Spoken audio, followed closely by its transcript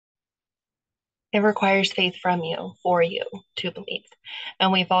It requires faith from you for you to believe.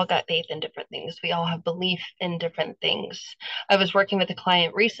 And we've all got faith in different things. We all have belief in different things. I was working with a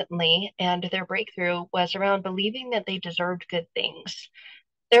client recently, and their breakthrough was around believing that they deserved good things.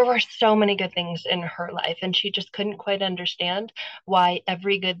 There were so many good things in her life, and she just couldn't quite understand why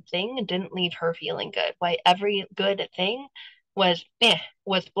every good thing didn't leave her feeling good, why every good thing was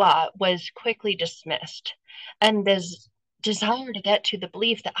was blah, was quickly dismissed. And this desire to get to the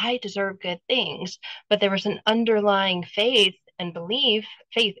belief that I deserve good things, but there was an underlying faith and belief,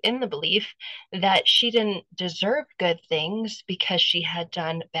 faith in the belief that she didn't deserve good things because she had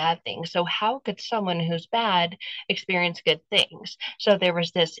done bad things. So, how could someone who's bad experience good things? So there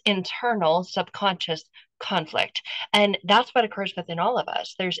was this internal subconscious conflict. And that's what occurs within all of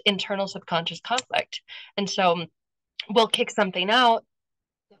us. There's internal subconscious conflict. And so we'll kick something out.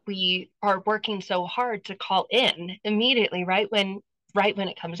 We are working so hard to call in immediately, right when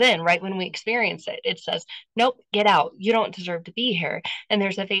it comes in, right when we experience it. It says, nope, get out. You don't deserve to be here. And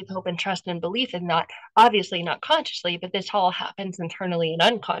there's a faith, hope, and trust and belief in that, obviously not consciously, but this all happens internally and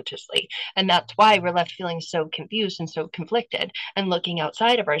unconsciously. And that's why we're left feeling so confused and so conflicted and looking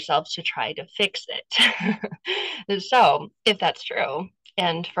outside of ourselves to try to fix it. So, if that's true,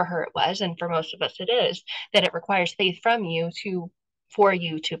 and for her it was, and for most of us it is, that it requires faith from you to for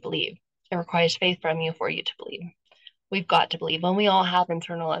you to believe. It requires faith from you for you to believe. We've got to believe, and we all have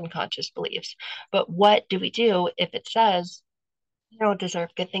internal unconscious beliefs. But what do we do if it says you don't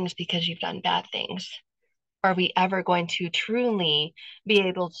deserve good things because you've done bad things? Are we ever going to truly be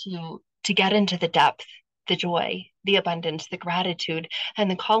able to get into the depth, the joy, the abundance, the gratitude,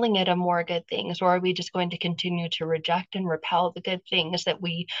 and the calling it a more good things? Or are we just going to continue to reject and repel the good things that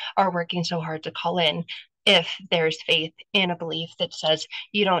we are working so hard to call in? If there's faith in a belief that says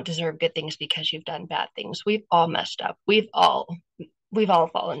you don't deserve good things because you've done bad things, we've all messed up. We've all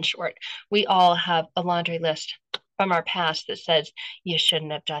fallen short. We all have a laundry list from our past that says you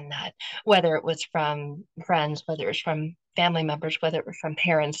shouldn't have done that, whether it was from friends, whether it was from family members, whether it was from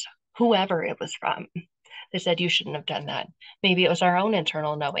parents, whoever it was from. They said you shouldn't have done that. Maybe it was our own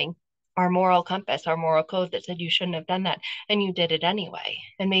internal knowing, our moral compass, our moral code that said you shouldn't have done that, and you did it anyway.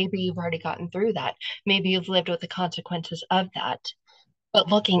 And maybe you've already gotten through that. Maybe you've lived with the consequences of that. But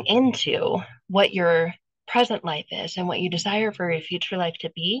looking into what your present life is and what you desire for your future life to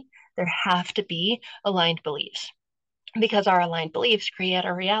be, there have to be aligned beliefs because our aligned beliefs create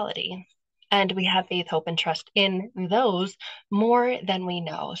our reality. And we have faith, hope, and trust in those more than we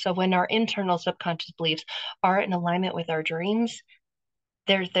know. So when our internal subconscious beliefs are in alignment with our dreams,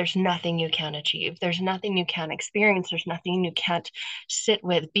 there's nothing you can't achieve. There's nothing you can't experience. There's nothing you can't sit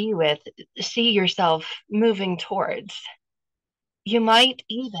with, be with, see yourself moving towards. You might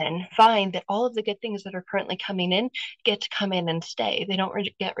even find that all of the good things that are currently coming in get to come in and stay. They don't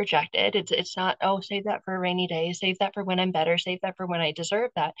get rejected. It's not, oh, save that for a rainy day, save that for when I'm better, save that for when I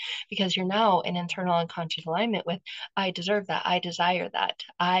deserve that, because you're now in internal unconscious alignment with, I deserve that, I desire that,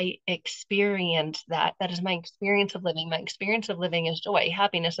 I experience that. That is my experience of living. My experience of living is joy,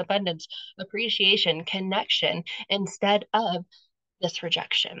 happiness, abundance, appreciation, connection, instead of this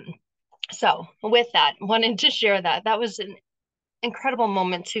rejection. So, with that, wanted to share that. That was an incredible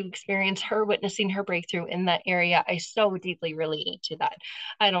moment to experience her witnessing her breakthrough in that area. I so deeply related to that.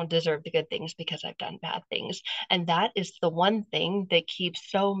 I don't deserve the good things because I've done bad things. And that is the one thing that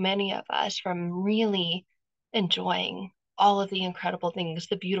keeps so many of us from really enjoying all of the incredible things,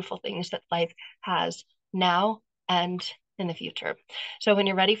 the beautiful things that life has now and in the future. So when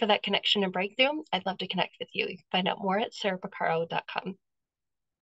you're ready for that connection and breakthrough, I'd love to connect with you. You can find out more at sarahpacaro.com.